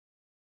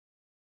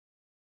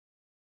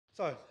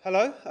So,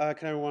 hello,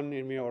 can everyone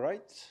hear me all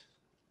right?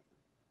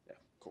 Yeah,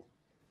 cool.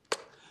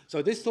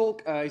 So this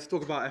talk is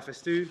talk about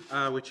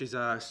fs2, which is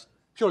a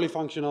purely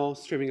functional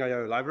streaming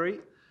I/O library.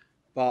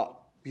 But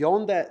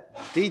beyond that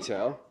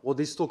detail, what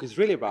this talk is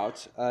really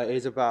about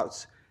is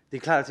about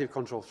declarative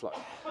control flow.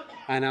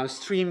 And our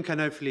stream can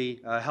hopefully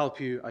help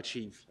you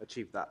achieve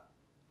that.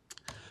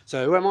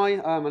 So who am I?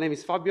 My name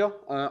is Fabio.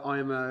 I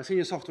am a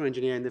senior software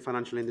engineer in the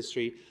financial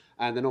industry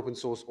and an open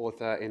source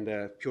author in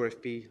the pure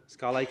FP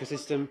Scala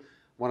ecosystem,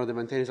 one of the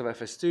maintainers of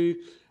fs2,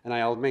 and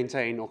I'll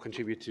maintain or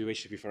contribute to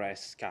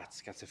HTTP4S,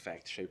 CATS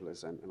Effect,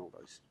 shapeless, and all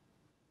those.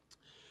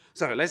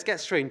 So let's get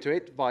straight into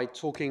it by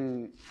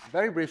talking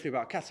very briefly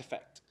about CATS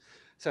Effect.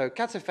 So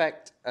CATS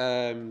Effect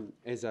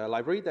is a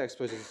library that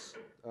exposes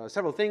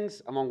several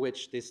things, among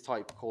which this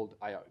type called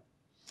I/O.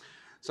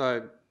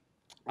 So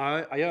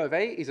I/O of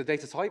A is a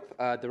data type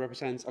that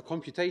represents a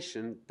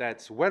computation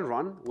that, when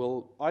run,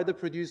 will either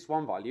produce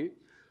one value,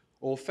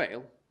 or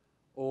fail,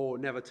 or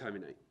never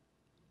terminate.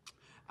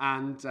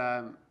 And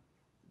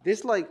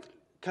this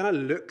kind of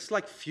looks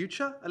like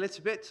future a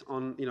little bit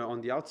on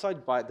the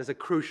outside, but there's a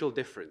crucial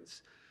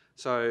difference.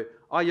 So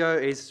I/O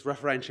is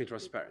referentially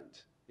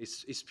transparent.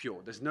 It's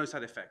pure. There's no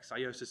side effects.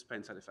 I/O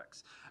suspends side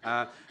effects.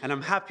 And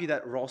I'm happy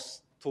that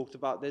Ross talked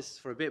about this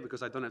for a bit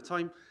because I don't have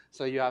time.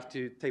 So you have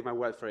to take my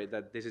word for it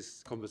that this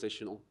is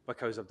compositional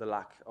because of the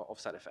lack of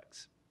side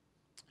effects.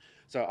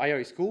 So I/O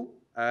is cool.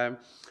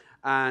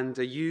 And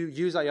you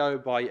use I/O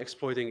by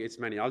exploiting its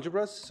many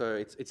algebras. So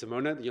it's a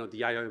monad,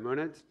 the I/O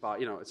monad,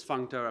 but it's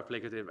functor,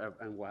 applicative,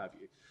 and what have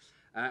you.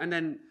 And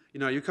then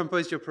you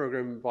compose your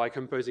program by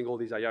composing all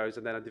these I/Os,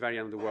 and then at the very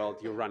end of the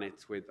world, you run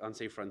it with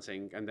unsafe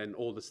runsync, and then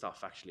all the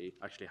stuff actually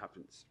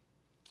happens.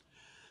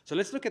 So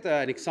let's look at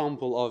an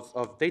example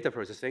of data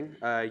processing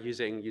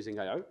using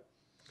I/O.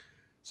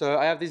 So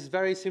I have this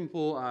very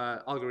simple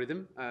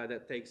algorithm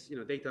that takes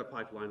data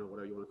pipeline or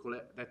whatever you want to call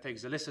it, that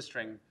takes a list of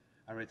string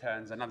and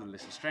returns another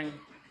list of string.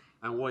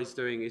 And what it's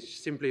doing is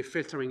simply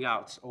filtering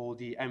out all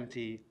the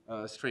empty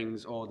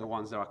strings or the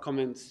ones that are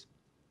comments,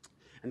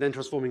 and then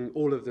transforming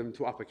all of them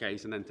to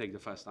uppercase and then take the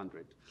first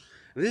 100.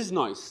 And this is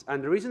nice.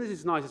 And the reason this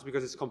is nice is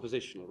because it's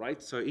compositional,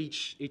 right? So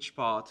each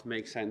part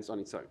makes sense on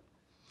its own.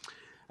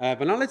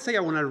 But now let's say I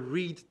want to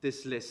read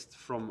this list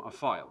from a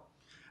file.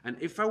 And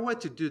if I were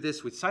to do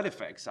this with side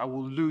effects, I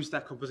will lose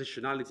that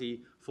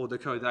compositionality for the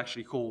code that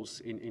actually calls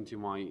into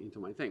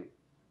my thing.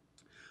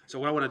 So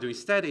what I want to do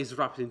instead is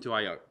wrap it into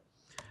I/O.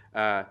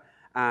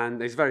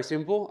 And it's very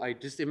simple. I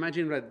just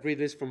imagine that read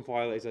list from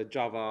file is a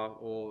Java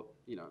or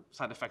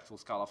side effect or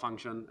Scala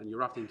function, and you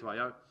wrap it into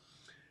I/O.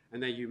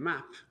 And then you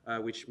map,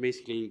 which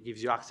basically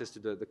gives you access to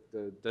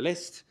the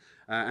list,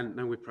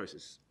 and we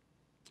process.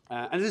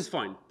 And this is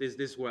fine.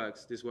 This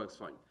works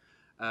fine.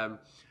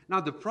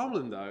 Now the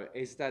problem though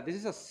is that this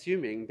is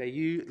assuming that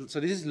so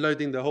this is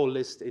loading the whole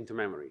list into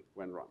memory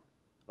when run,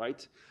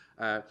 right?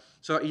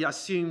 So it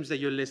assumes that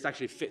your list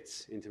actually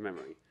fits into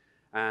memory.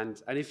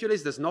 And if your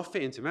list does not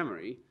fit into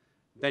memory,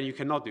 then you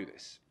cannot do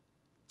this.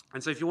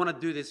 And so if you want to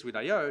do this with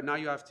I/O, now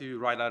you have to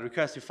write a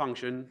recursive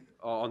function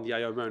on the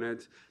I/O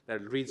monad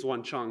that reads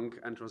one chunk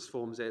and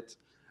transforms it.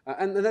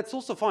 And that's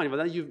also fine, but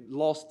then you've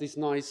lost this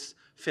nice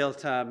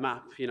filter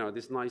map,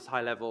 this nice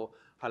high-level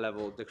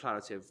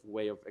declarative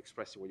way of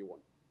expressing what you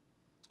want.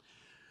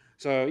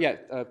 So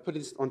yeah, put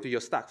this onto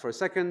your stack for a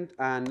second,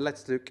 and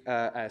let's look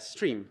at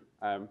stream.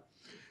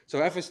 So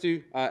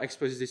fs2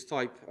 exposes this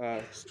type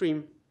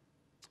stream,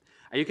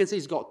 and you can see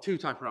it's got two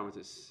type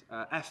parameters,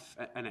 f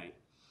and a.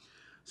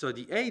 So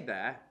the a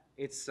there,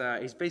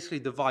 is basically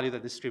the value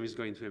that the stream is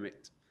going to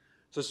emit.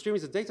 So stream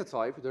is a data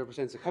type that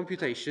represents a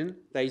computation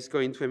that is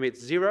going to emit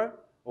 0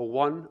 or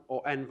 1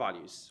 or n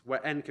values,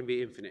 where n can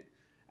be infinite.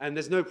 And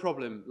there's no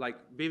problem.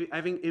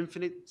 Having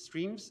infinite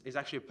streams is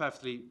actually a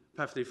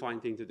perfectly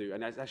fine thing to do,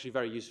 and it's actually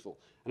very useful.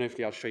 And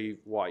hopefully I'll show you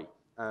why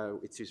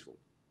it's useful.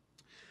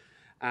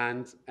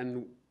 And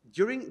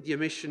during the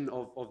emission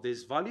of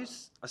these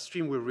values, a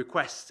stream will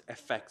request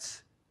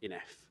effects in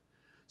f.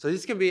 So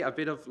this can be a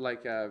bit of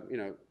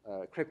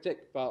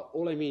cryptic, but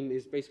all I mean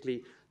is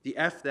basically the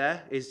f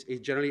there is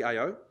generally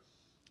I/O.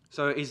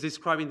 So it's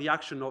describing the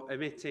action of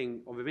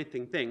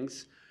emitting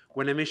things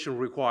when emission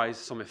requires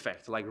some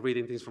effect, like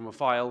reading things from a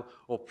file,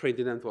 or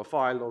printing them to a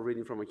file, or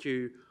reading from a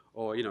queue,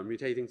 or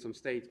mutating some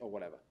state, or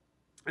whatever.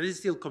 And this is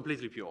still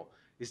completely pure.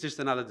 It's just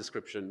another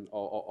description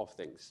of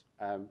things.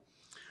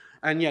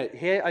 And yeah,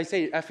 here I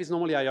say f is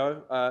normally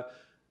I/O.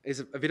 It's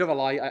a bit of a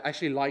lie. I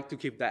actually like to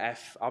keep the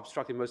f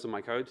abstract in most of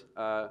my code,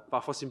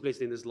 but for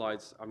simplicity in the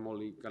slides, I'm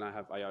only going to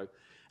have I/O.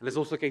 And there's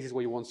also cases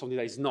where you want something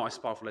that is not as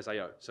powerful as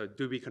I/O. So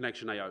Doobie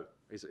connection I/O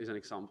is an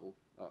example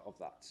of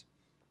that.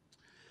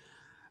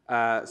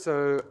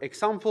 So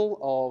example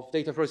of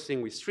data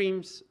processing with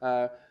streams.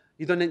 I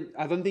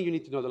don't think you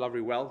need to know the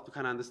library well to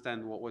kind of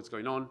understand what's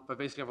going on. But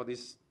basically, I've got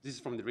this is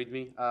from the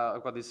README.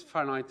 I've got this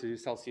Fahrenheit to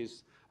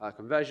Celsius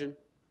conversion.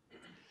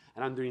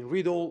 And I'm doing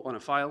read all on a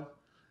file.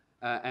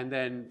 And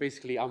then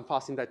basically, I'm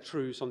passing that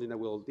through something that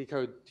will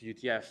decode to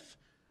UTF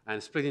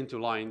and split into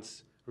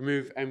lines,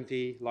 remove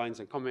empty lines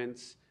and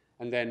comments,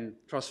 and then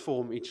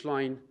transform each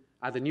line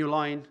add a new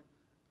line,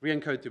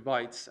 re-encode to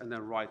bytes, and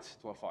then write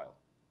to a file.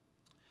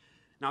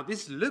 Now,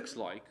 this looks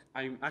like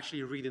I'm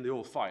actually reading the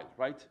whole file,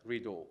 right?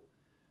 Read all.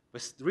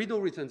 But read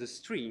all returns a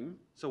stream,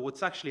 so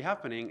what's actually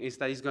happening is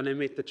that it's going to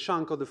emit the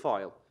chunk of the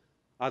file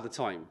at the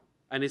time,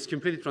 and it's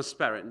completely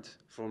transparent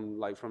from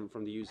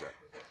the user.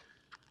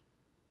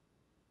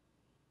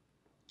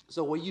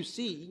 So what you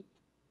see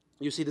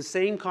the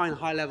same kind of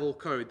high-level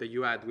code that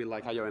you had with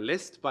like I/O and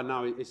list, but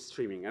now it's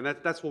streaming, and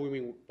that's what we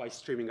mean by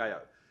streaming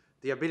I/O,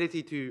 the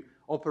ability to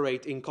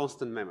operate in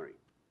constant memory.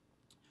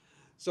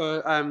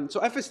 So, so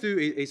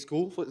fs2 is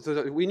cool.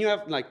 So when you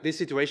have like this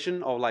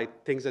situation of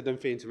like things that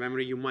don't fit into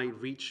memory, you might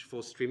reach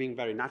for streaming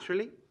very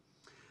naturally.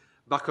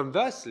 But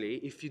conversely,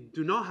 if you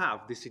do not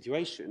have this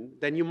situation,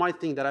 then you might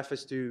think that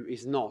fs2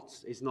 is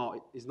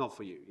not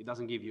for you. It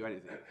doesn't give you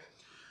anything.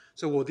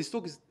 So what this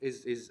talk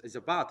is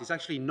about is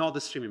actually not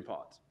the streaming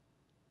part,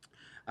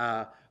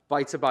 but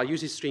it's about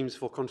using streams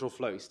for control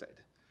flow instead.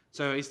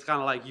 So it's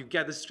kind of like you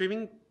get the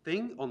streaming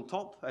thing on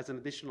top as an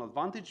additional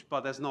advantage,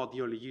 but that's not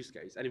the only use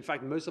case. And in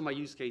fact, most of my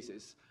use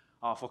cases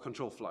are for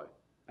control flow.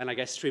 And I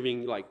guess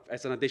streaming like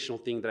as an additional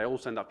thing that I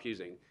also end up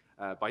using,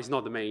 but it's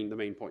not the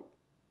main point.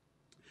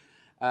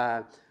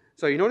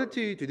 So in order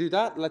to do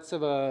that, let's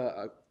have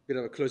a bit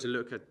of a closer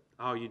look at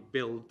how you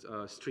build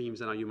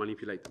streams and how you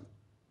manipulate them.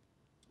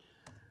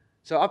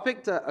 So I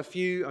picked a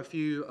few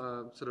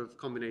sort of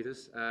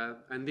combinators,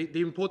 and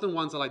the important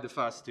ones are like the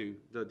first two.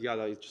 The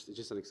other is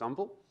just an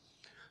example.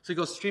 So you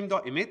got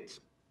stream.emit,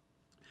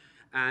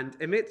 and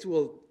emit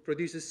will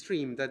produce a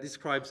stream that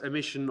describes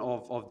emission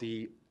of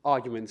the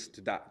arguments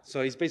to that.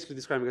 So it's basically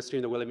describing a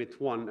stream that will emit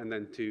 1, and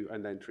then 2,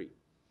 and then 3.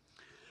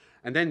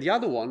 And then the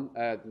other one,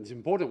 the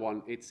important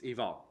one, it's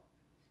eval.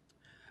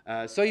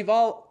 So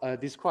eval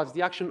describes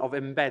the action of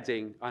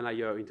embedding an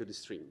I/O into the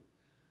stream.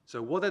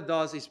 So what it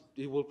does is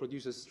it will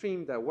produce a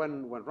stream that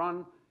when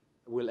run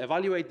will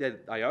evaluate the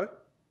I/O,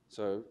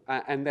 so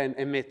and then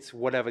emit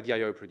whatever the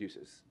I/O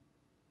produces.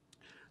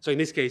 So in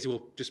this case, it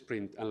will just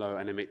print hello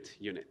and emit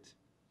unit.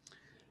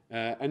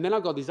 And then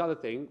I've got this other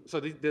thing. So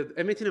the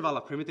emit and eval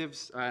are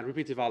primitives, and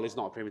repeat eval is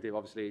not a primitive,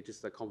 obviously, it's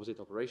just a composite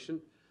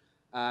operation.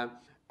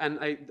 And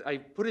I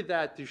put it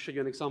there to show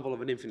you an example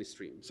of an infinite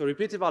stream. So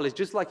repeat eval is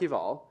just like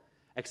eval,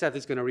 except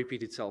it's going to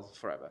repeat itself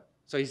forever.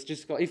 So it's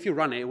just got, if you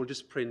run it, it will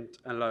just print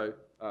hello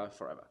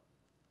forever.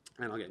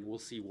 And again, we'll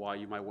see why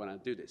you might want to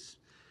do this.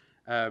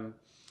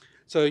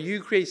 So you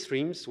create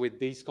streams with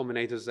these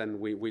combinators and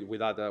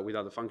with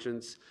other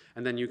functions,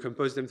 and then you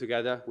compose them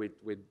together with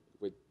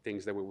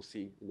things that we will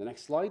see in the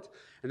next slide.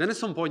 And then at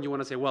some point you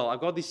want to say, well,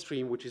 I've got this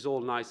stream, which is all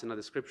nice in a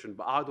description,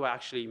 but how do I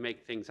actually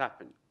make things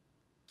happen?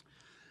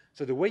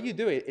 So the way you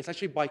do it is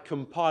actually by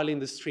compiling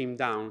the stream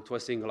down to a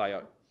single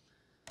I/O.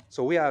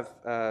 So we have,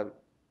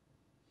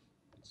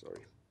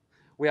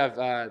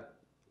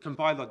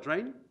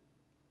 compile.drain,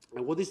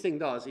 and what this thing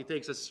does, it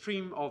takes a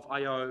stream of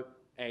I/O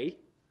A,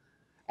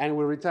 and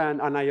will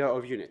return an I/O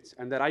of unit.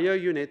 And that I/O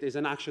unit is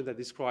an action that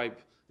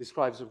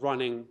describes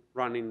running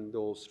the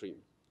whole stream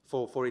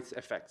for its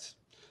effects.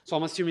 So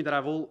I'm assuming that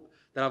I've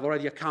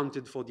already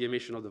accounted for the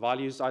emission of the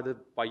values, either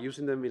by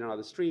using them in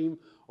another stream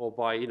or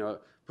by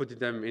putting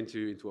them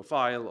into a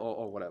file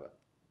or whatever.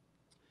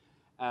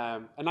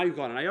 And now you've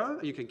got an I/O,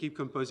 and you can keep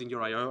composing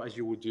your I/O as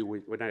you would do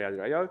with any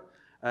other I/O.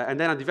 And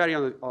then at the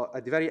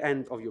very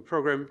end of your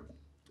program,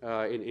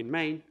 in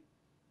main,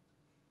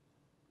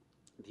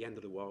 the end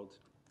of the world,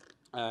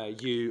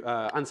 you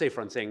unsafe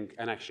runsync,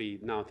 and actually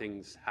now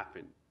things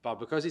happen. But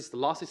because it's the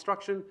last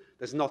instruction,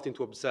 there's nothing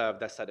to observe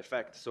that side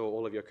effect, so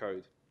all of your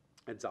code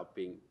ends up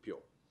being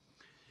pure.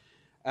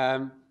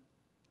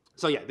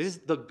 So yeah, this is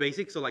the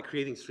basics of like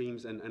creating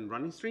streams and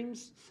running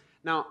streams.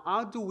 Now,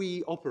 how do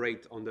we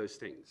operate on those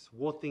things?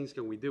 What things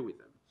can we do with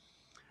them?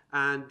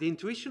 And the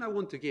intuition I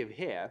want to give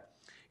here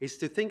is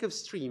to think of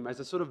stream as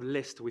a sort of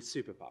list with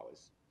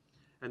superpowers.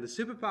 And the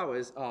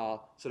superpowers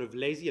are sort of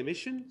lazy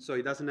emission, so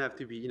it doesn't have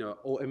to be,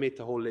 or emit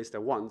the whole list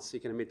at once. You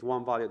can emit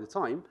one value at a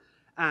time,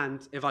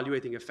 and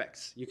evaluating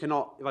effects. You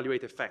cannot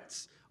evaluate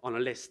effects on a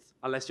list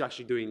unless you're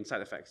actually doing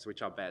side effects,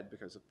 which are bad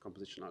because of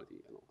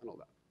compositionality and all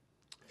that.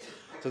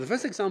 So the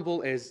first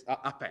example is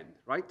append,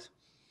 right?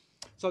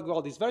 So I've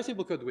got this very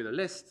simple code with a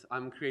list.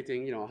 I'm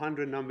creating,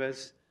 100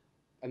 numbers,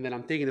 and then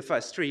I'm taking the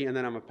first 3, and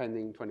then I'm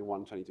appending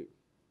 21, 22.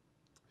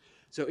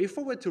 So if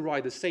I were to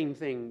write the same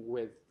thing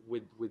with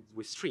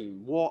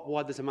stream, what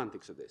are the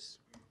semantics of this?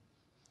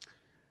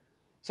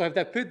 So I have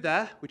that put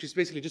there, which is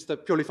basically just a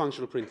purely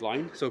functional print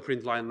line, so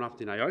print line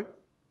wrapped in I/O.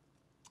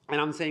 And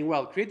I'm saying,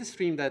 well, create a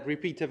stream that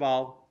repeat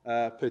eval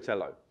put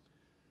hello.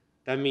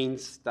 That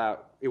means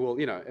that it will,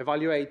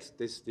 evaluate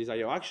this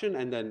I/O action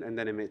and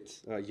then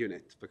emit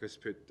unit, because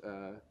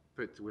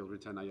put will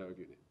return I/O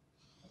unit.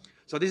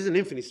 So this is an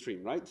infinite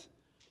stream, right?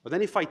 But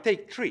then if I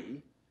take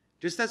 3,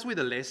 just as with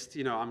a list,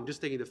 I'm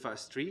just taking the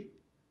first 3.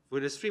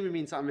 With a stream, it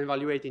means I'm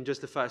evaluating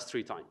just the first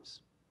 3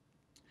 times.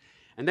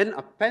 And then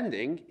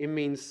appending, it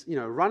means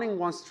running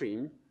one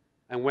stream,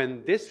 and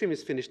when this stream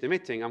is finished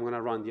emitting, I'm going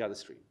to run the other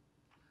stream.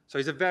 So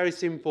it's a very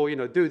simple,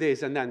 do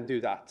this and then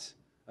do that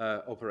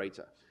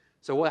operator.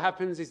 So what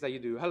happens is that you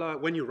do hello,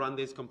 when you run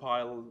this,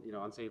 compile,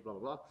 unsave, blah,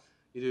 blah, blah,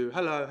 you do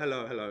hello,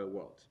 hello, hello,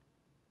 world.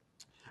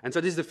 And so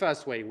this is the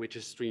first way in which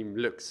a stream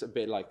looks a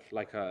bit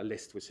like a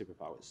list with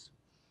superpowers.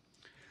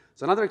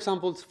 So another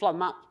example is flat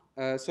map.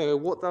 So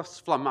what does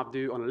flat map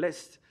do on a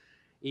list?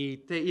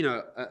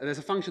 There's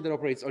a function that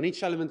operates on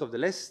each element of the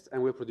list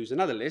and will produce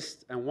another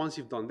list. And once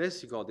you've done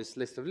this, you got this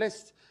list of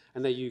lists,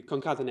 and then you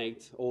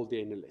concatenate all the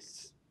inner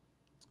lists.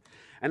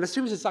 And the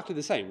stream is exactly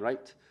the same,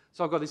 right?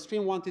 So I've got this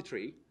stream 1 to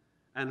 3,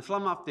 and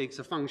flat map takes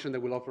a function that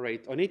will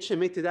operate on each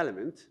emitted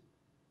element.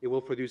 It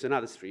will produce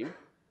another stream,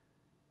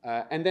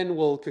 and then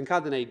we'll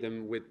concatenate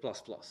them with ++.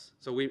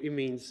 So it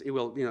means it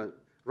will,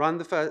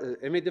 run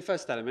emit the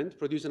first element,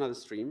 produce another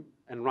stream,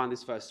 and run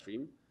this first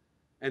stream,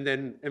 and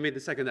then emit the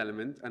second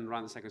element and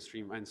run the second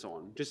stream, and so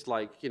on. Just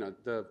like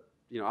the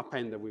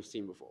append that we've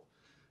seen before.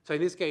 So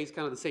in this case,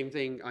 kind of the same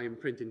thing. I am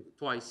printing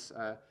twice.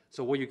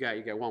 So what you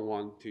get 1,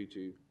 1, 2,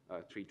 2,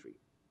 3, 3.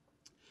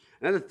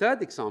 And then the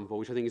third example,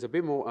 which I think is a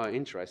bit more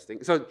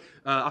interesting. So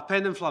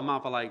append and flat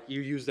map are like, you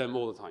use them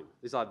all the time.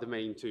 These are the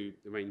main two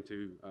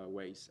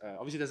ways.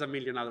 Obviously, there's a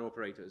million other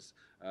operators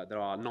that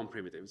are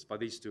non-primitives, but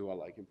these two are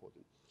like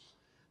important.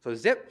 So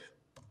zip,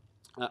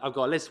 I've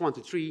got list 1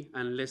 to 3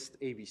 and list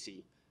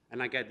ABC.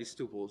 And I get these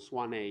tuples,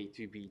 1A,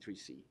 2B,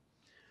 3C.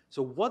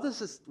 So what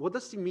does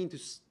it mean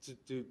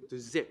to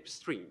zip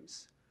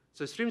streams?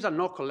 So streams are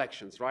not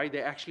collections, right?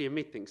 They're actually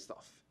emitting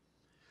stuff.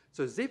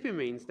 So zipping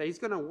means that it's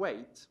going to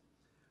wait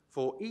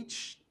for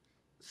each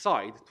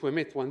side to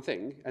emit one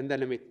thing and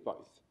then emit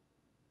both.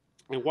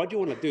 And why do you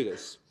want to do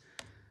this?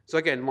 So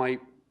again, my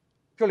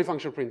purely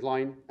functional print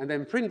line, and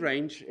then print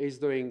range is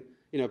doing,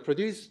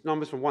 produce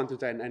numbers from 1 to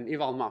 10 and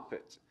eval map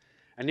it.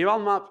 And eval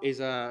map is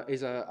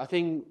a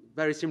thing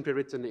very simply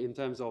written in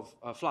terms of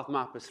a flat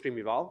map, a stream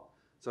eval.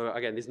 So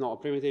again, it's not a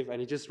primitive,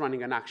 and it's just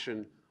running an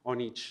action on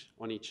each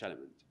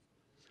element.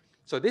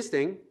 So this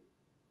thing,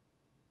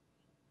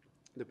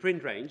 the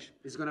print range,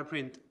 is going to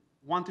print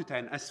 1 to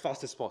 10 as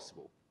fast as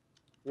possible.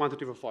 1, 2,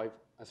 3, 4, 5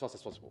 as fast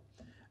as possible.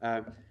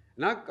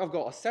 Now I've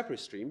got a separate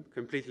stream,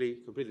 completely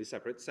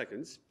separate,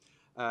 seconds,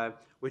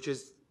 which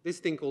is this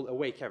thing called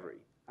awake every.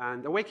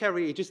 And awake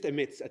every, it just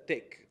emits a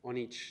tick on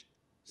each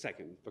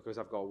second because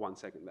I've got 1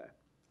 second there.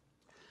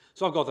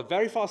 So I've got a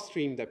very fast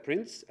stream that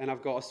prints, and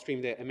I've got a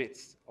stream that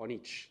emits on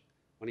each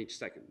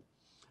second.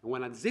 And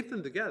when I zip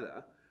them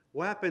together,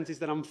 what happens is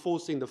that I'm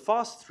forcing the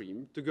fast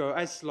stream to go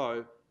as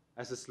slow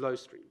as a slow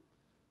stream.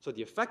 So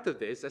the effect of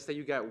this is that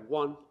you get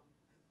 1,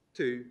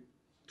 2,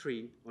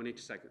 3 on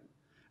each second.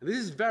 And this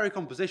is very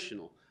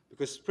compositional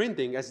because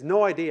printing has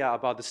no idea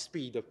about the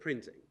speed of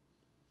printing.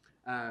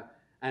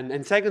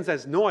 And seconds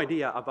has no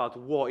idea about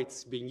what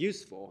it's being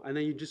used for, and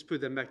then you just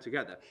put them back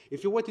together.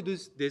 If you were to do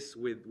this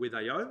with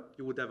I.O.,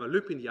 you would have a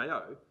loop in the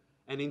I.O.,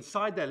 and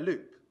inside that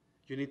loop,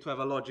 you need to have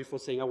a logic for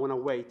saying, I want to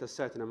wait a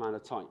certain amount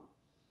of time.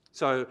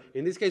 So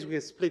in this case, we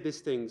can split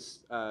these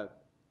things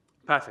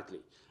perfectly,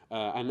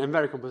 and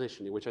very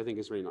compositionally, which I think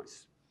is really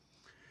nice.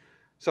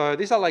 So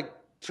these are like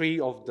 3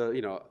 of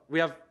the, we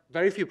have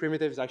very few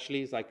primitives,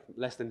 actually. It's like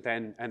less than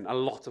 10, and a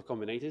lot of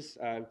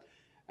combinators.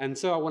 And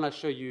so I want to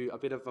show you a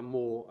bit of a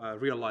more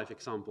real-life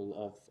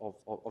example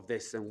of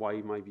this and why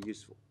it might be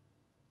useful.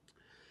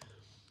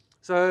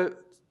 So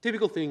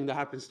typical thing that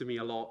happens to me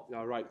a lot,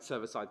 I write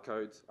server-side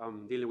code.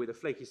 I'm dealing with a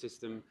flaky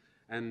system,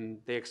 and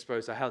they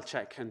expose a health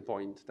check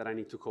endpoint that I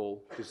need to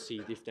call to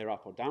see if they're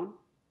up or down.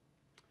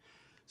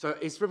 So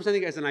it's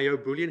representing as an I.O.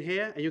 Boolean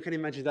here, and you can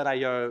imagine that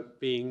I.O.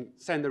 being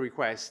send a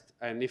request,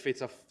 and if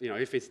it's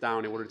if it's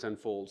down, it will return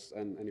false,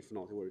 and if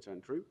not, it will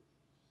return true.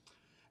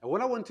 And what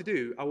I want to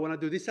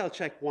do this health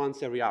check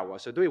once every hour.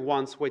 So do it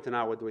once, wait an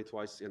hour, do it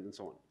twice, and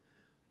so on.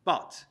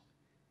 But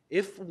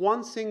if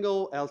one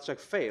single health check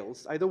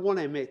fails, I don't want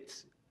to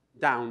emit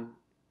down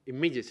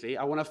immediately.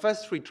 I want to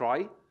first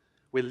retry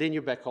with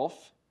linear back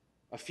off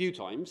a few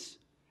times,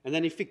 and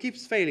then if it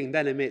keeps failing,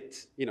 then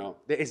emit,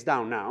 it's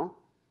down now.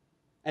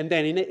 And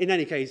then in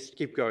any case,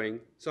 keep going.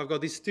 So I've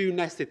got these 2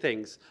 nested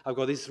things. I've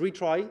got this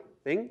retry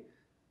thing,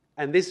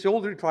 and this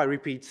old retry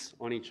repeats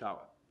on each hour.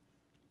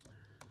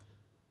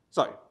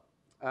 So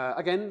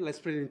again, let's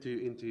put it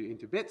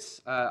into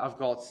bits. I've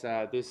got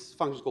this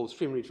function called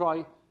stream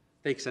retry,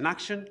 takes an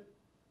action,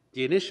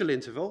 the initial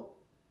interval,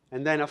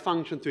 and then a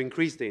function to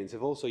increase the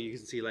interval. So you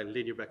can see like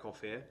linear back off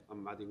here.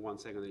 I'm adding 1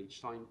 second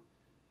each time.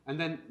 And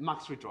then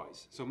max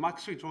retries. So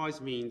max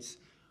retries means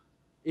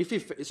if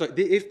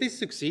this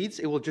succeeds,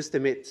 it will just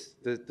emit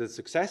the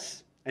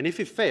success. And if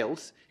it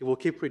fails, it will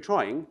keep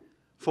retrying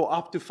for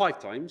up to 5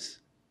 times.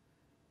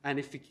 And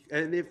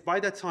if by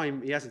that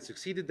time it hasn't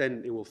succeeded,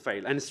 then it will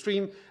fail. And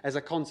stream as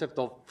a concept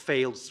of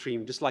failed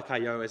stream, just like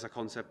I.O. as a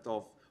concept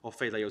of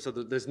failed I.O. So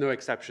there's no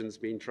exceptions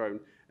being thrown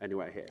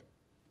anywhere here.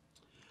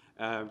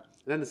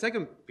 Then the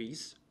second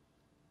piece,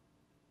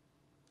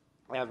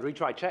 I have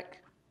retry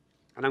check.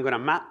 And I'm going to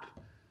map,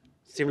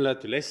 similar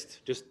to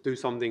list, just do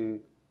something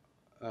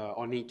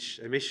on each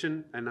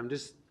emission. And I'm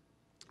just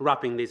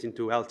wrapping this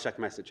into health check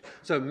message.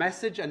 So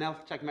message and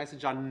health check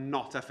message are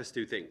not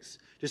fs2 things.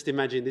 Just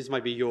imagine this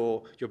might be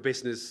your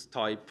business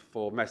type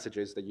for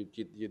messages that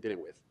you're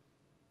dealing with.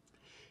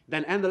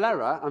 Then handle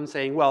error, I'm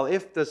saying, well,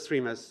 if the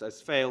stream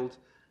has failed,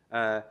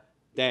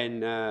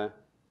 then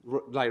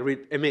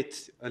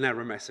emit an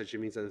error message. It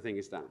means that the thing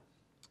is down.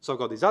 So I've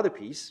got this other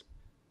piece.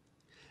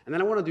 And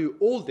then I want to do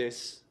all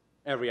this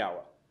every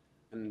hour.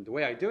 And the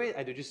way I do it,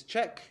 I do just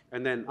check,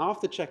 and then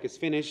after check is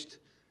finished,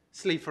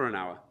 sleep for an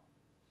hour.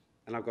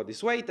 And I've got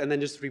this wait, and then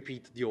just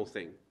repeat the whole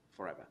thing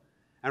forever.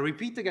 And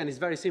repeat again is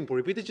very simple.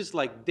 Repeat is just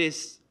like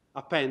this,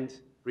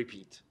 append,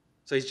 repeat.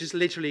 So it's just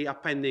literally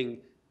appending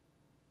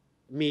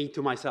me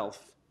to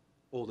myself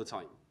all the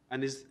time.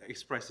 And this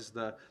expresses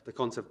the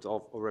concept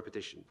of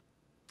repetition.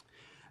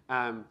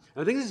 And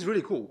I think this is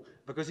really cool,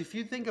 because if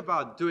you think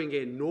about doing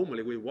it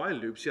normally with while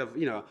loops, you have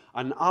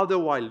an other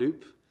while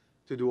loop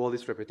to do all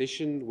this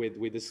repetition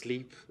with the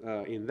sleep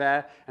in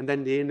there, and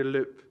then the inner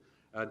loop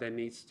then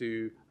needs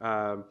to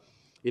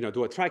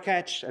do a try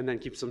catch and then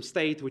keep some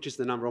state, which is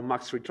the number of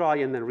max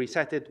retry, and then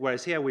reset it.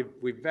 Whereas here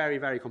we're very,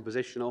 very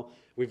compositional,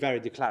 we're very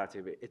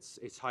declarative.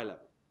 It's high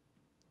level.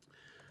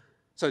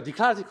 So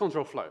declarative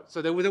control flow.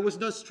 So there was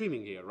no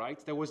streaming here, right?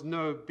 There was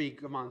no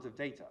big amount of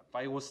data,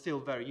 but it was still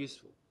very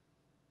useful.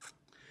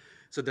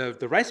 So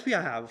the recipe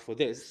I have for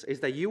this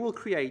is that you will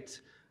create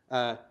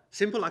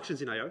simple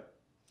actions in I/O,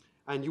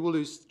 and you will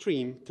use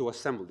stream to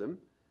assemble them.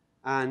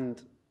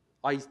 And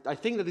I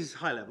think that this is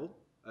high level,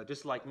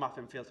 just like math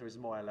and filter is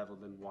more high level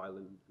than while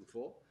and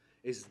before.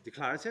 It's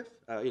declarative,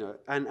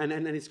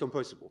 and it's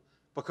composable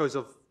because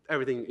of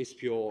everything is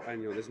pure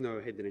and there's no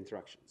hidden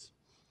interactions.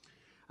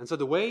 And so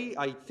the way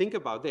I think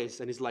about this,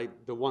 and it's like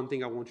the one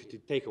thing I want you to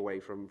take away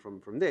from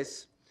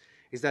this,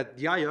 is that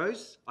the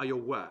I/Os are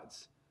your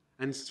words,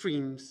 and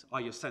streams are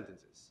your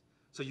sentences.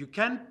 So you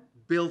can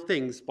build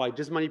things by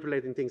just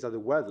manipulating things at the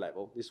word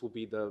level. This will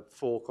be the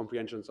 4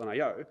 comprehensions on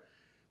I/O.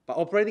 But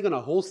operating on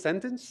a whole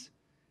sentence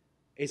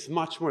is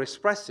much more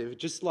expressive,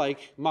 just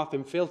like math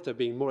and filter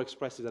being more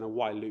expressive than a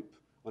while loop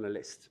on a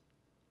list.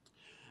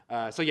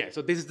 So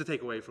this is the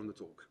takeaway from the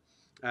talk.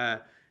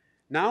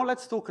 Now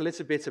let's talk a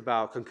little bit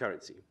about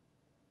concurrency.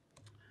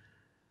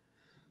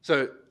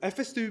 So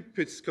fs2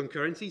 puts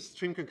concurrency,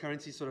 stream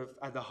concurrency, sort of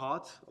at the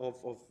heart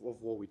of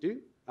what we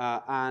do.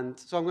 And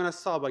so I'm going to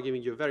start by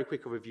giving you a very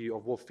quick overview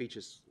of what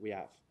features we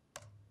have.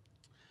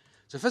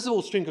 So first of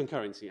all, stream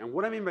concurrency. And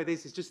what I mean by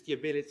this is just the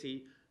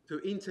ability to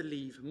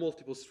interleave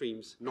multiple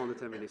streams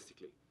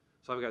non-deterministically.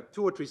 So I've got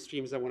 2 or 3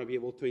 streams I want to be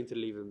able to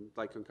interleave them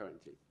like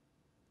concurrently.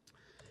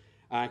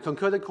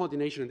 Concurrent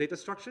coordination and data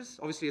structures.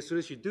 Obviously, as soon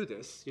as you do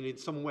this, you need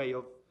some way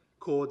of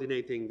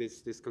coordinating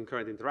these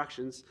concurrent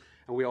interactions.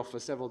 And we offer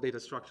several data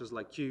structures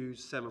like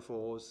queues,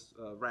 semaphores,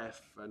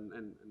 ref,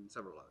 and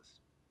several others.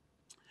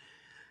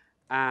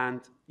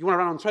 And you want to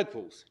run on thread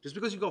pools. Just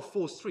because you've got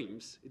 4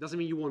 streams, it doesn't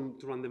mean you want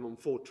to run them on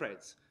 4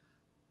 threads.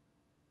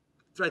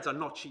 Threads are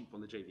not cheap on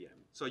the JVM.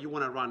 So you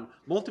want to run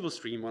multiple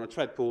streams on a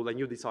thread pool, and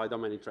you decide how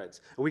many threads.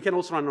 And we can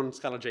also run on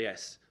Scala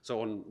JS,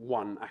 so on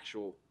one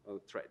actual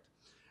thread.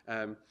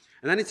 And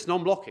then it's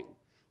non-blocking.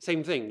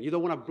 Same thing. You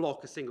don't want to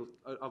block a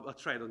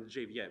thread on the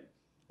JVM.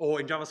 Or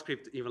in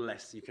JavaScript, even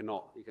less. You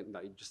cannot.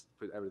 You just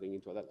put everything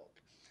into a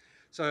deadlock.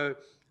 So,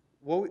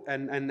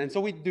 so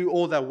we do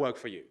all that work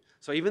for you.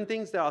 So even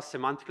things that are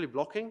semantically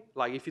blocking,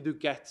 like if you do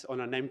get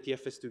on an empty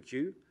fs2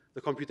 queue, the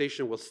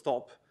computation will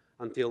stop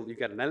until you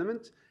get an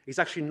element. It's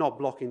actually not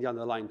blocking the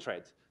underlying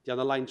thread. The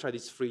underlying thread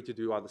is free to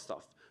do other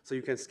stuff. So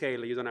you can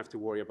scale it. You don't have to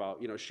worry about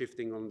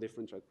shifting on a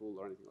different thread pool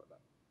or anything like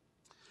that.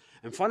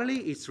 And finally,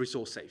 it's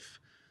resource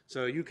safe.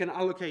 So you can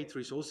allocate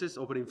resources,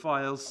 opening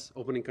files,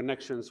 opening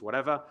connections,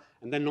 whatever.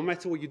 And then no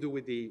matter what you do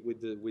with the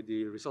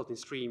resulting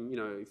stream,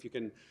 if you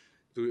can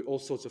do all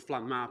sorts of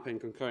flat map and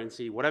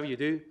concurrency, whatever you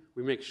do,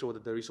 we make sure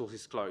that the resource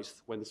is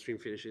closed when the stream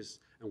finishes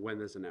and when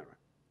there's an error.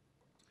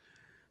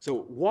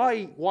 So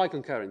why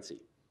concurrency?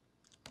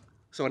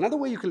 So another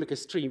way you can look at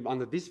stream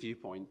under this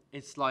viewpoint,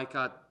 it's like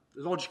a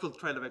logical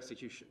thread of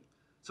execution.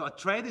 So a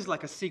thread is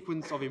like a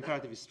sequence of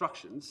imperative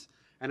instructions,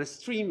 and a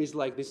stream is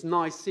like this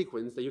nice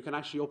sequence that you can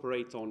actually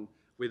operate on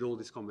with all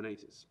these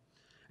combinators.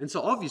 And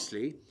so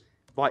obviously,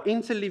 by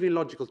interleaving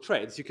logical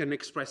threads, you can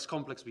express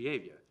complex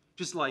behavior.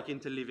 Just like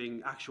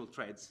interleaving actual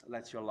threads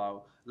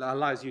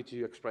allows you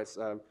to express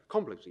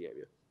complex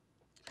behavior.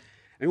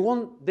 And we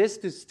want this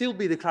to still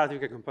be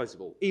declarative and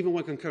composable, even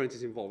when concurrency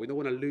is involved. We don't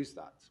want to lose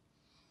that.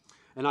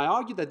 And I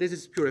argue that this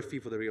is pure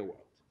FP for the real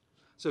world.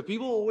 So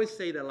people always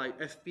say that like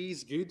FP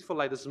is good for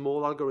like the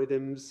small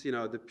algorithms,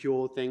 the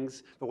pure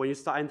things. But when you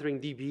start entering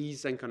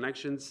DBs and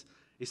connections,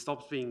 it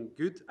stops being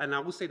good. And I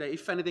would say that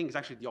if anything, it's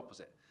actually the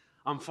opposite.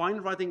 I'm fine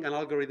writing an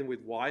algorithm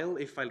with while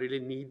if I really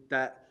need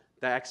that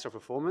extra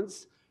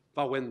performance.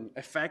 But when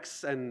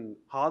effects and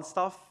hard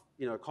stuff,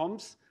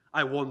 comes,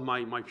 I want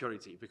my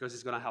purity because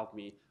it's going to help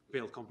me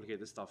build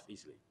complicated stuff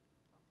easily.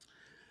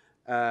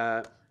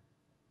 Very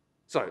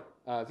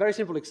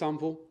simple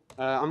example.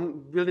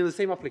 I'm building the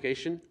same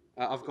application.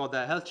 I've got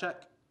the health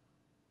check,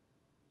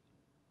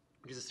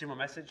 which is a stream of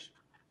message.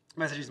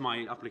 Message is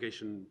my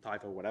application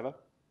type or whatever.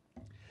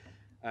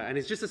 And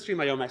it's just a stream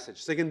I/O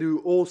message. So I can do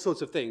all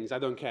sorts of things. I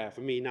don't care.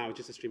 For me now, it's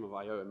just a stream of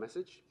I/O and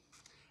message.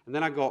 And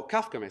then I got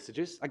Kafka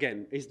messages.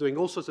 Again, it's doing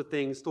all sorts of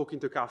things, talking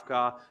to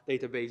Kafka,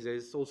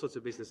 databases, all sorts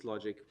of business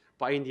logic.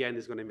 But in the end,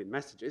 it's going to emit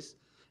messages.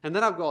 And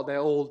then I've got the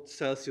old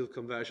Celsius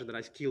conversion that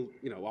I still,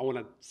 I want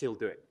to still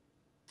do it.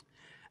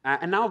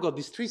 And now I've got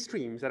these 3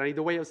 streams, and I need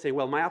a way of saying,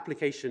 well, my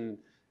application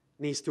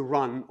needs to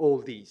run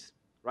all these,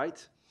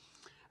 right?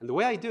 And the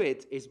way I do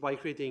it is by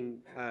creating,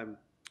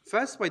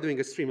 first by doing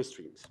a stream of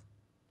streams.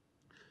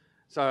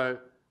 So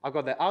I've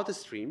got the outer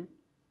stream,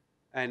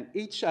 and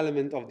each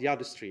element of the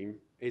outer stream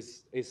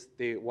is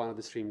one of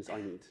the streams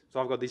I need.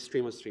 So I've got this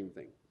stream of stream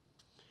thing.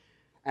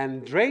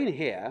 And drain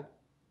here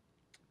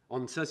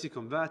on Celsius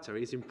converter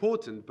is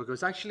important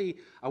because actually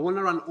I want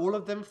to run all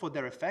of them for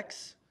their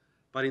effects,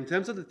 but in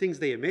terms of the things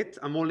they emit,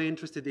 I'm only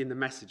interested in the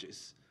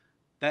messages.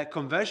 That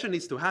conversion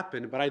needs to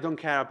happen, but I don't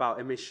care about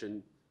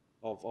emission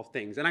of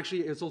things. And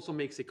actually it also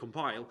makes it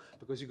compile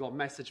because you've got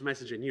message,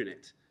 and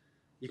unit.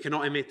 You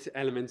cannot emit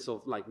elements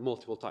of like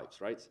multiple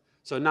types, right?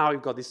 So now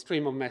you've got this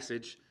stream of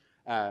message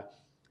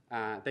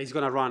that is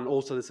going to run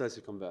also the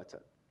Celsius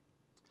converter.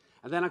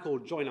 And then I call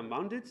join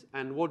unbounded,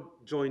 and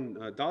what join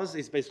does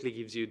is basically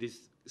gives you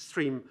this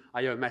stream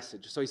IO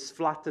message. So it's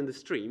flattened the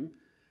stream,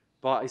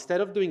 but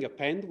instead of doing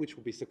append, which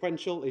will be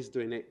sequential, it's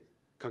doing it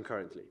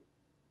concurrently.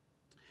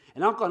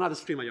 And I've got another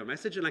stream IO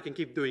message, and I can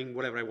keep doing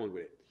whatever I want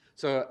with it.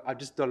 So I've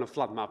just done a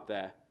flat map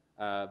there,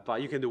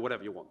 but you can do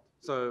whatever you want.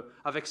 So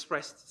I've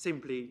expressed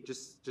simply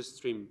just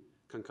stream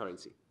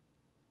concurrency.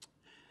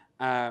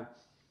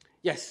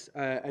 Yes,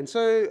 and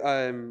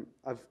so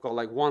I've got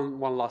like one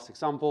last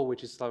example,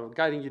 which is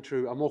guiding you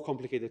through a more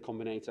complicated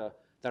combinator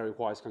that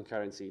requires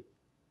concurrency,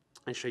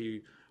 and show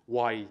you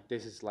why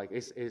this is like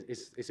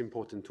it's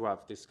important to have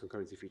these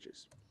concurrency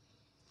features.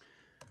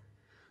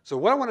 So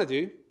what I want to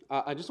do,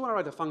 I just want to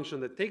write a function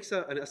that takes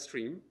a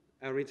stream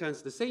and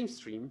returns the same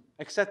stream,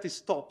 except it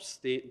stops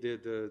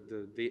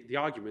the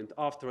argument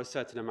after a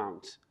certain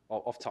amount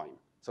of time,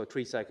 so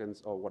 3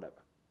 seconds or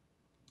whatever.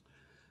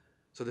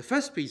 So the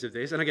first piece of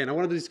this, and again, I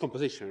want to do this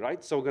composition,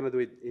 right? So we're going to do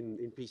it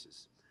in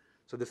pieces.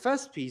 So the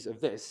first piece of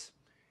this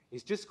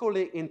is just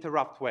calling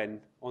interrupt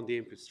when on the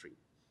input stream.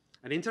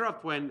 And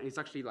interrupt when is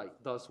actually like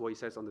does what it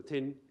says on the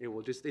tin. It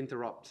will just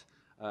interrupt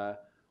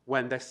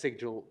when that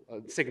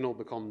signal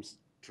becomes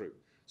true.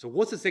 So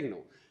what's a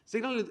signal?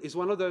 Signal is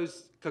one of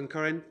those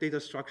concurrent data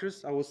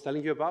structures I was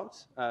telling you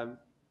about.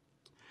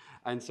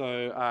 And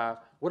so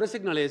what a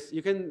signal is,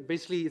 you can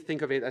basically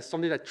think of it as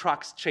something that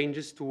tracks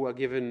changes to a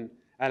given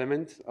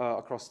element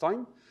across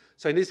time.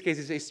 So in this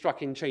case, it's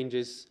tracking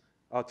changes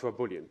to a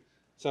Boolean.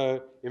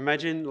 So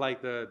imagine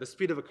like the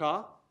speed of a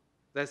car.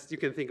 You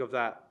can think of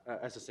that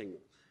as a signal.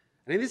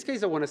 And in this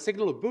case, I want to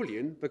signal a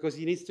Boolean because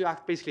it needs to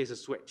act basically as a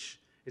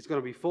switch. It's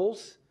going to be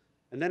false,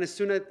 and then as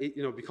soon as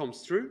it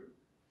becomes true,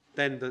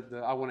 then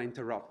I want to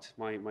interrupt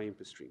my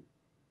input stream.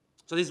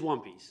 So this is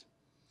one piece.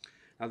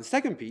 Now the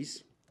second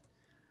piece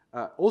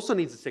also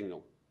needs a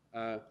signal.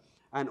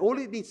 And all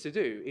it needs to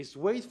do is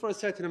wait for a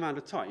certain amount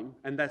of time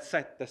and then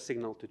set the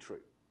signal to true.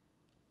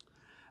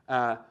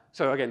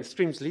 So again,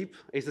 stream sleep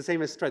is the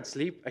same as thread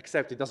sleep,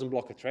 except it doesn't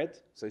block a thread,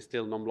 so it's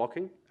still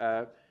non-blocking.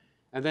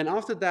 And then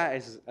after that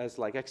is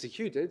like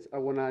executed, I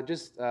want to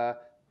just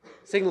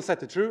signal set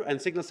to true,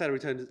 and signal set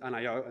returns an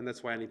IO, and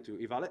that's why I need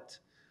to eval it.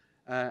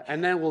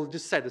 And then we'll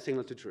just set the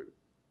signal to true.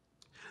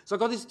 So I've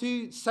got these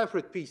 2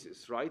 separate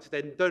pieces, right?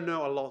 They don't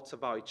know a lot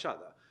about each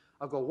other.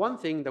 I've got one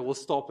thing that will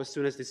stop as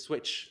soon as this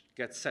switch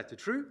gets set to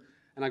true,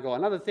 and I've got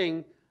another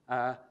thing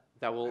that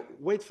will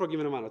wait for a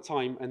given amount of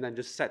time and then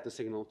just set the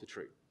signal to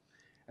true.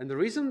 And the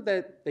reason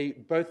that they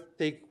both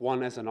take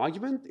one as an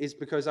argument is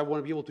because I want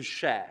to be able to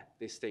share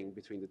this thing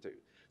between the 2.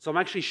 So I'm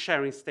actually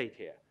sharing state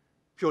here,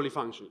 purely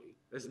functionally.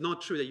 It's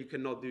not true that you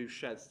cannot do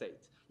shared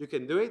state. You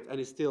can do it, and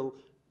it's still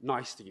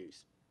nice to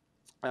use.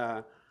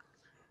 And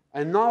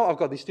now I've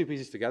got these 2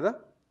 pieces together,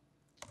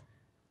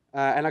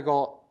 and I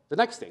got the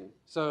next thing.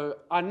 So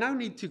I now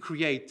need to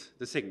create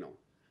the signal,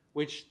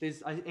 which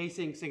this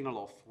async signal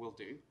off will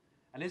do.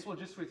 And this will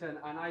just return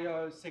an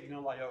IO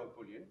signal IO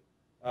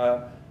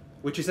Boolean,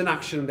 which is an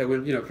action that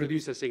will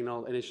produce a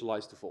signal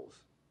initialized to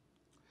false.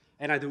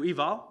 And I do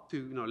eval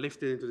to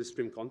lift it into the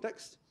stream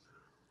context.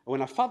 And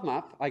when I fab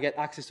map, I get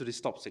access to the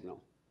stop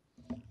signal.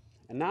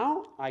 And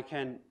now I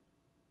can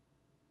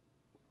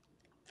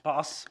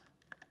pass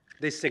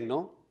this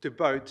signal to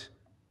both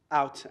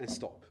out and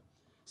stop.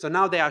 So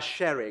now they are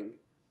sharing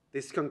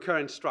this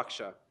concurrent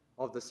structure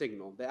of the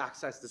signal. They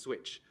access the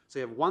switch. So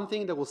you have one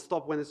thing that will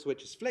stop when the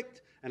switch is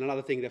flicked, and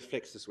another thing that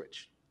flicks the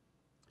switch.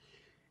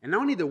 And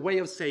now I need a way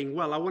of saying,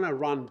 well, I want to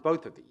run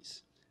both of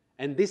these.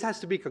 And this has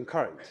to be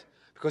concurrent.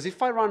 Because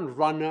if I run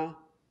runner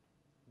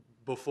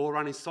before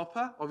running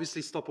stopper,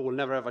 obviously stopper will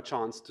never have a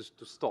chance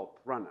to stop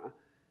runner.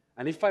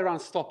 And if I run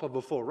stopper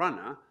before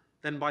runner,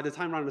 then by the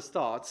time runner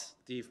starts,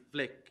 the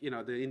flick,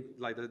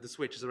 the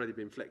switch has already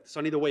been flicked. So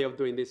I need a way of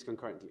doing this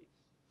concurrently.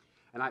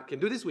 And I can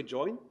do this with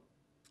join,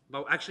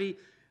 but actually,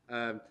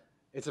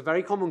 it's a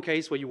very common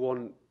case where you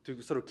want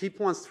to sort of keep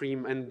one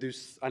stream and do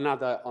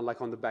another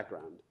on the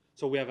background.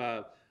 So we have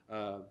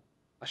a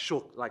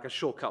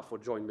shortcut for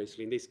join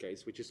basically in this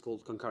case, which is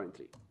called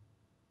concurrently.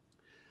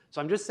 So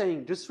I'm just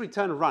saying, just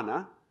return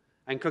runner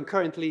and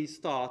concurrently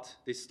start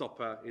this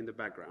stopper in the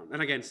background.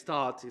 And again,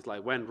 start is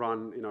like when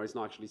run, it's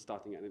not actually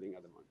starting anything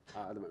at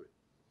the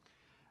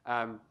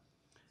moment.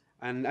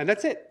 And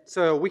that's it.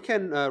 So we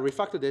can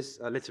refactor this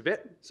a little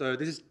bit. So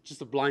this is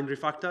just a blind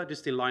refactor,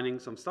 just inlining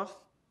some stuff.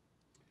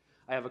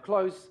 I have a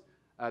close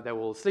that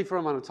will sleep for a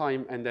amount of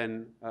time and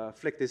then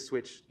flick this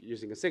switch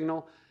using a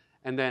signal.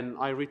 And then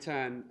I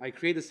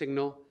create a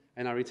signal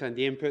and I return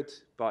the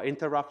input by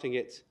interrupting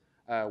it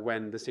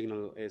when the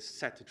signal is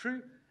set to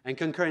true. And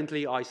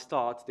concurrently, I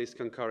start this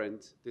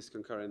concurrent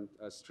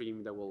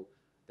stream that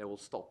will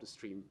stop the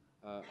stream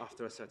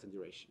after a certain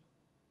duration.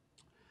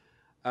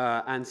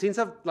 And since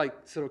I've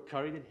sort of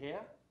carried it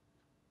here,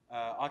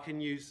 I can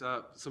use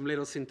some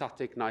little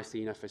syntactic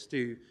nicely in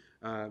fs2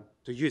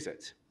 to use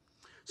it.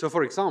 So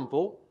for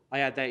example, I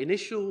had the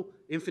initial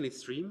infinite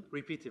stream,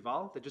 repeat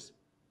eval, that just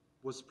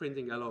was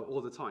printing hello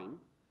all the time.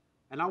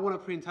 And I want to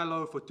print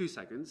hello for 2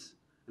 seconds,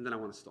 and then I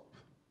want to stop.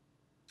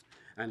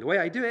 And the way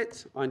I do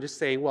it, I'm just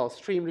saying, well,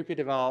 stream repeat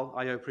eval,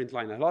 IO print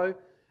line hello,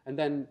 and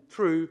then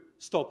true,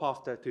 stop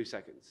after 2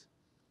 seconds.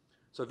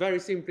 So very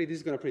simply, this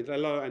is going to print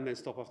hello and then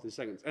stop after 2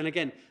 seconds. And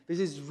again, this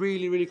is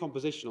really, really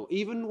compositional.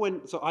 Even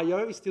when, so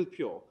IO is still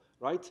pure,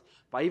 right?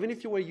 But even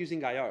if you were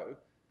using IO,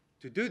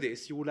 to do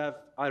this, you would have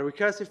a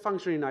recursive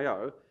function in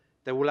IO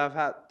that will have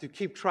had to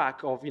keep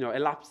track of,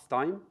 elapsed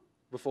time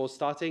before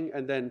starting,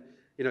 and then,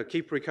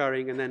 keep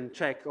recurring, and then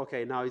check,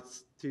 okay, now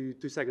it's 2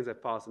 seconds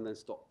have passed, and then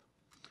stop.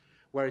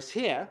 Whereas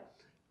here,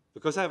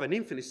 because I have an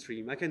infinite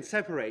stream, I can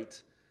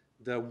separate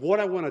what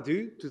I want to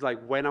do to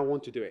when I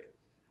want to do it.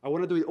 I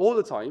want to do it all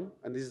the time,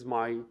 and this is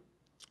my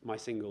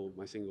single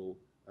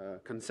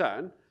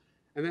concern.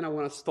 And then I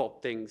want to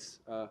stop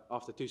things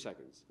after 2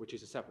 seconds, which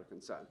is a separate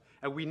concern.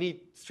 And we need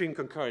stream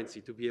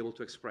concurrency to be able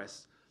to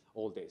express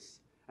all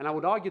this. And I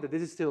would argue that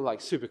this is still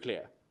super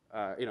clear,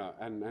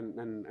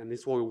 and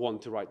this is what we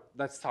want to write.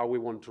 That's how we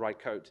want to write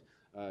code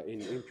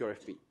in pure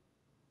FP.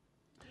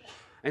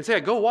 And so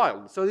yeah, go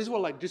wild. So these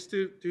were just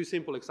two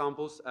simple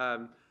examples.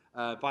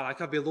 But I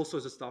can build all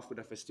sorts of stuff with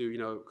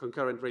fs2,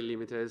 concurrent rate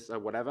limiters,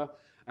 whatever.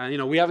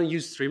 And we haven't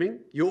used streaming.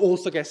 You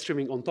also get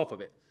streaming on top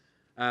of it.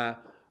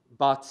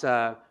 But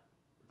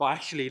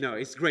actually,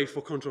 it's great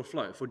for control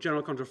flow, for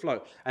general control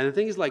flow. And the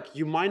thing is,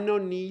 you might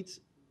not need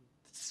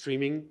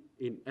streaming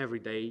in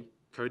everyday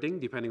coding,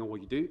 depending on what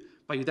you do,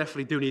 but you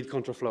definitely do need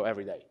control flow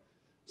every day.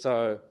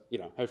 So,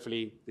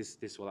 hopefully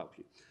this will help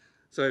you.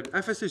 So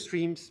fs2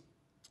 streams,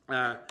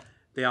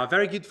 they are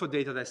very good for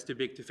data that's too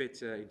big to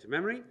fit into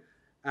memory.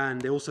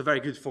 And they're also very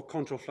good for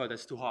control flow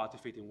that's too hard to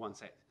fit in one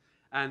set.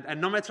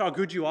 And no matter how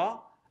good you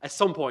are, at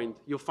some point,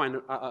 you'll find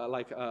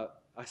a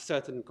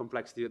certain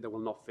complexity that will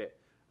not fit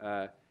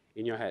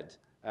in your head.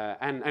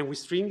 And with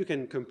stream, you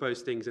can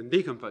compose things and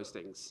decompose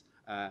things,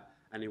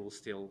 and it will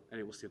still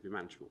be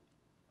manageable.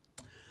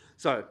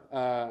 So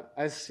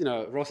as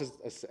Ross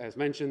has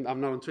mentioned,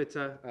 I'm not on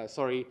Twitter.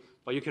 Sorry,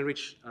 but you can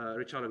reach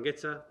out on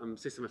Gitter. I'm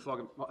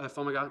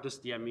SystemFw,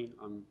 just DM me.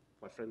 I'm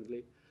quite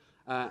friendly.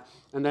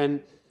 And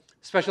then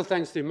special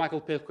thanks to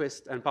Michael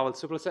Pilquist and Pavel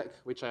Suplasek,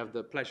 which I have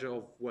the pleasure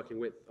of working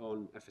with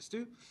on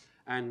fs2.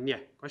 And yeah,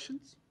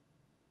 questions?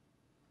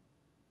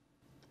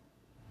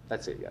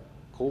 That's it, yeah.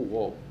 Cool,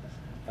 whoa.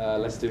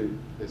 Let's do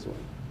this one.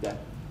 Yeah.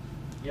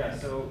 Yeah,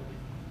 so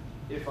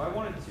if I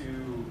wanted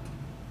to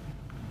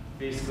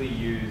basically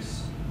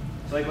use,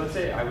 so let's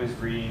say I was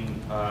reading,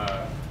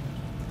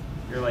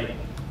 you're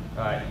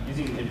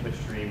using an input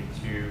stream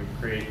to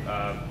create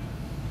a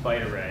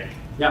byte array.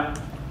 Yeah.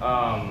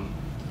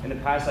 In the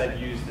past,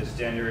 I've used the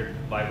standard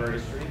library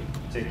stream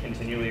to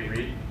continually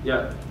read.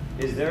 Yeah.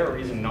 Is there a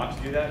reason not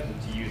to do that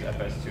and to use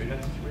fs2 in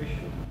that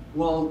situation?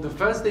 Well, the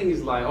first thing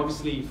is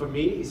obviously for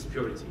me is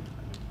purity.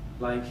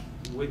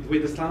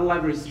 With the standard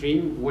library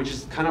stream, which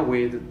is kind of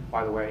weird,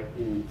 by the way,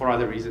 for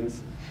other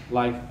reasons.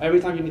 Every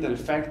time you need an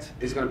effect,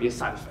 there's going to be a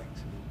side effect.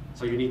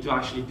 So you need to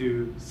actually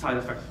do side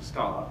effects for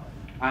Scala.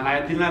 And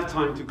I didn't have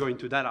time to go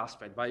into that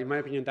aspect, but in my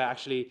opinion, that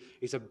actually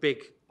is a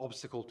big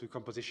obstacle to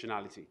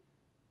compositionality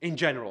in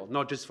general,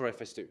 not just for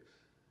fs2.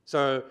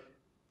 So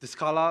the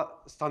Scala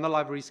standard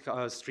library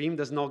stream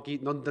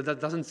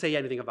doesn't say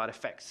anything about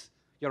effects.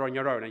 You're on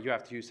your own and you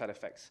have to use side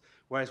effects.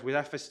 Whereas with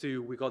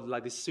fs2, we got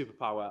this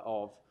superpower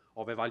of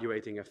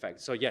evaluating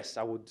effects. So yes,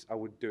 I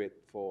would do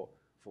it for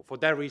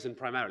that reason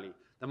primarily.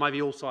 There might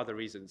be also other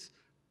reasons,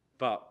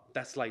 but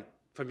that's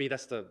for me,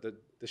 that's the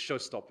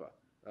showstopper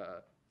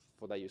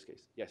for that use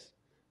case. Yes?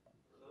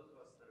 For those of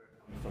us that are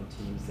coming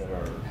from teams that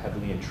are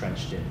heavily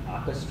entrenched in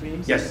Akka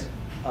streams, yes.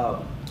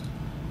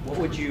 What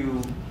would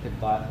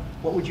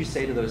you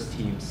say to those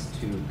teams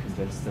to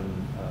convince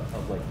them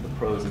of the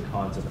pros and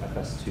cons of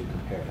fs2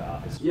 compared to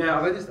Akka streams?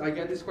 Yeah, I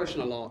get this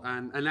question a lot,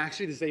 and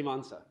actually the same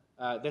answer.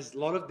 There's a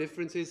lot of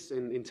differences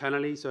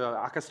internally. So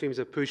Akka stream is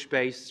a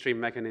push-based stream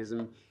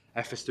mechanism.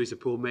 fs2 is a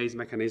pull-based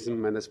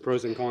mechanism, and there's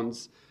pros and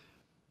cons.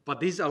 But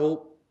these are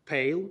all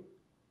pale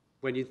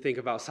when you think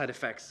about side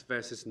effects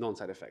versus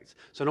non-side effects.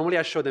 So normally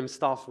I show them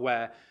stuff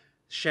where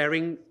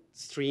sharing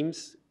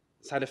streams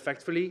side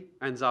effectfully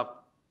ends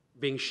up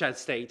being shared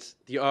states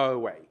the other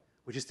way,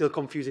 which is still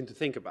confusing to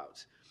think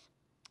about.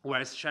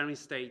 Whereas sharing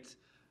state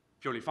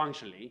purely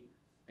functionally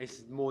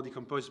is more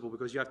decomposable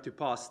because you have to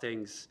pass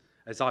things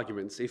as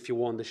arguments if you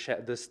want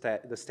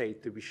the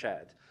state to be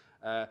shared.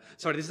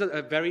 So this is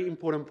a very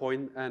important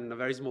point and a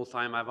very small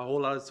time. I have a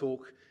whole other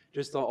talk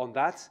just on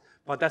that,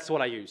 but that's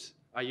what I use.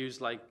 I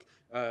use like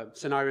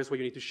scenarios where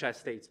you need to share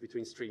states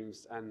between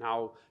streams and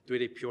how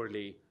doing it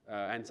purely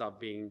ends up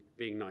being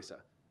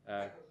nicer.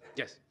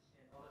 Yes?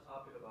 And on the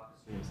topic of Akka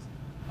streams,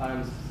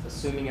 I'm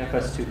assuming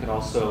fs2 can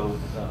also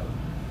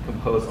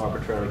compose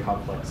arbitrarily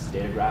complex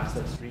data graphs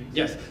like streams?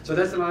 Yes, so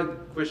that's another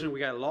question we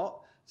get a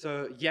lot.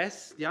 So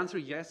yes, the answer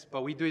is yes,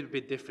 but we do it a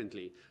bit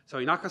differently. So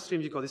in Akka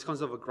streams, you've got this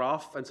concept of a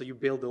graph, and so you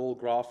build the whole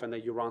graph and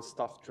then you run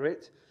stuff through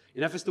it.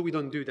 In fs2, we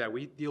don't do that.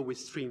 We deal with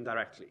stream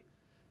directly.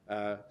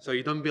 So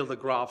you don't build a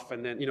graph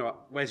and then,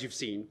 as you've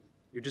seen,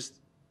 you're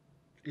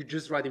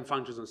just writing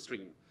functions on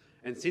stream.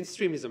 And since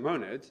stream is a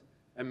monad,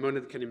 and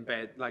monad can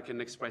embed, can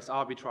express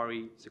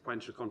arbitrary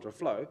sequential control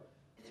flow,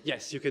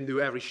 yes, you can do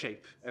every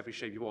shape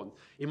you want.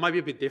 It might be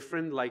a bit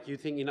different, like you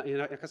think in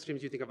Akka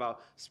streams, you think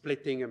about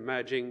splitting and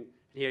merging.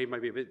 Here it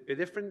might be a bit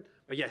different,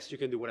 but yes, you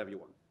can do whatever you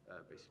want,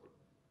 basically.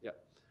 Yeah.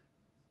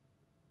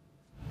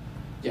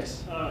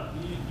 Yes?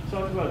 You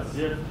talked about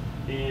zip,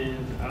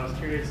 and I was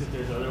curious if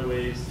there's other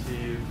ways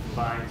to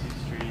combine two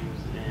streams,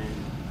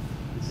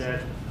 and is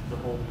that the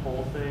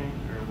whole thing,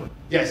 or what?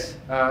 Yes,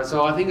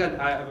 so I think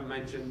I haven't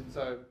mentioned,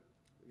 so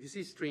if you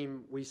see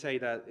stream, we say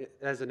that it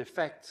has an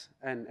effect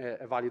and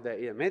a value that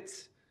it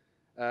emits,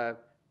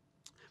 but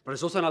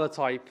there's also another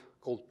type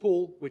called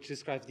pull, which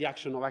describes the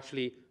action of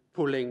actually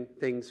pulling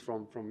things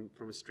from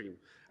a stream.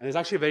 And there's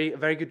actually a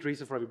very good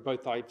reason for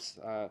both types,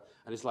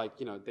 and it's like,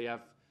 they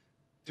have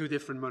two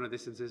different monad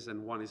distances,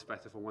 and one is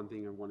better for one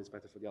thing and one is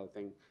better for the other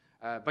thing.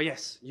 But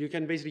yes, you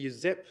can basically use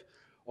zip,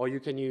 or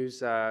you can use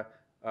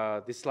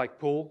this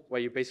pull,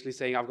 where you're basically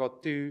saying, I've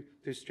got two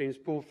streams,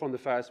 pull from the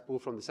first, pull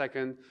from the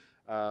second.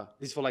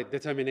 This is for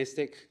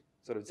deterministic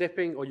sort of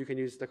zipping, or you can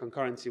use the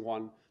concurrency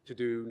one to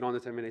do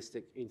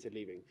non-deterministic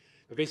interleaving.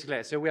 But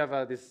basically, so we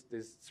have this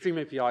stream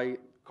API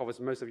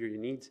covers most of your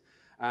needs,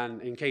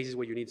 and in cases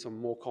where you need some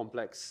more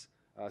complex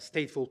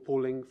stateful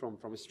pulling from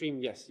a stream,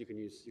 yes, you can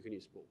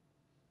use pull.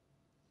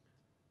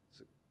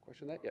 So,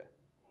 question there? Yeah.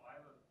 Well,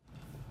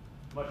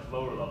 I have a much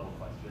lower level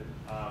question.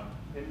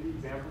 In the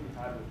example you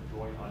had with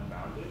join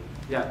unbounded,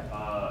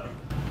 yeah.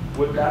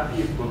 Would that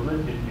be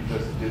equivalent if you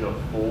just did a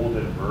fold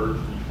and merge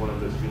each one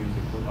of the streams,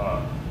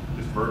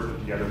 just merge them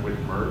together with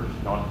merge,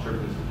 not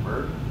deterministic with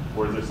merge?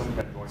 Or is there something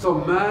that join?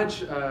 So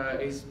merge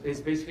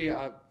is basically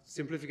a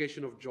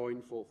simplification of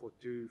join for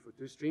two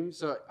streams.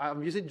 So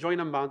I'm using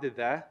join unbounded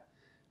there,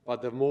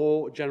 but the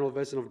more general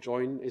version of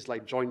join is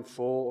like join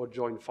 4 or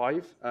join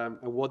 5.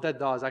 And what that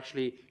does,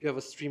 actually, you have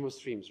a stream of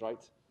streams,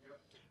 right? Yep.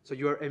 So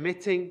you're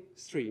emitting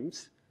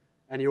streams,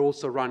 and you're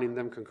also running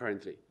them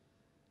concurrently.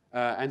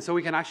 And so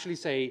we can actually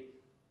say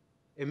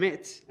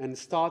emit and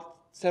start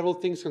several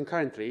things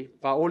concurrently,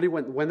 but only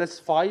when there's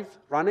 5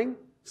 running,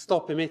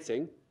 stop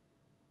emitting,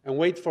 and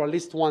wait for at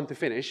least 1 to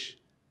finish,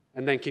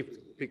 and then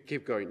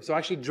keep going. So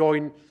actually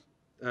join,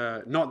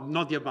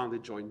 not the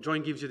unbounded join.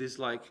 Join gives you this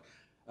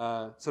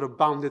sort of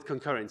bounded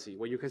concurrency,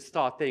 where you can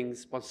start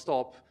things but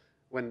stop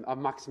when a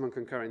maximum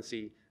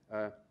concurrency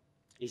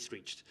is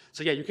reached.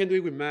 So yeah, you can do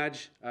it with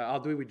merge.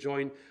 I'll do it with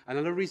join.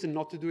 Another reason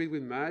not to do it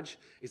with merge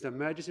is that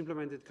merge is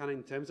implemented kind of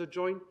in terms of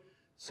join.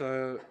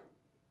 So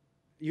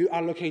you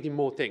are allocating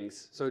more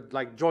things. So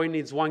join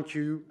needs 1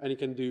 queue, and you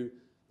can do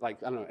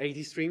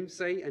 80 streams,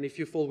 say. And if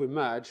you fold with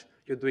merge,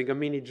 you're doing a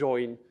mini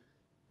join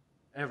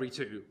every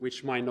 2,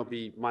 which might not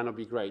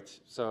be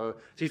great. So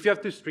if you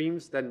have 2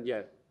 streams, then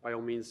yeah, by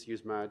all means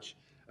use merge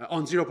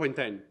on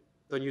 0.10.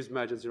 Don't use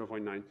merge on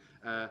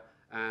 0.9.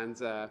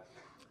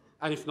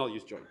 And if not,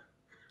 use join.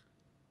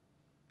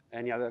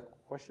 Any other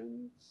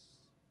questions?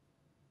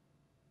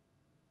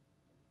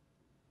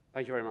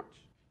 Thank you very much.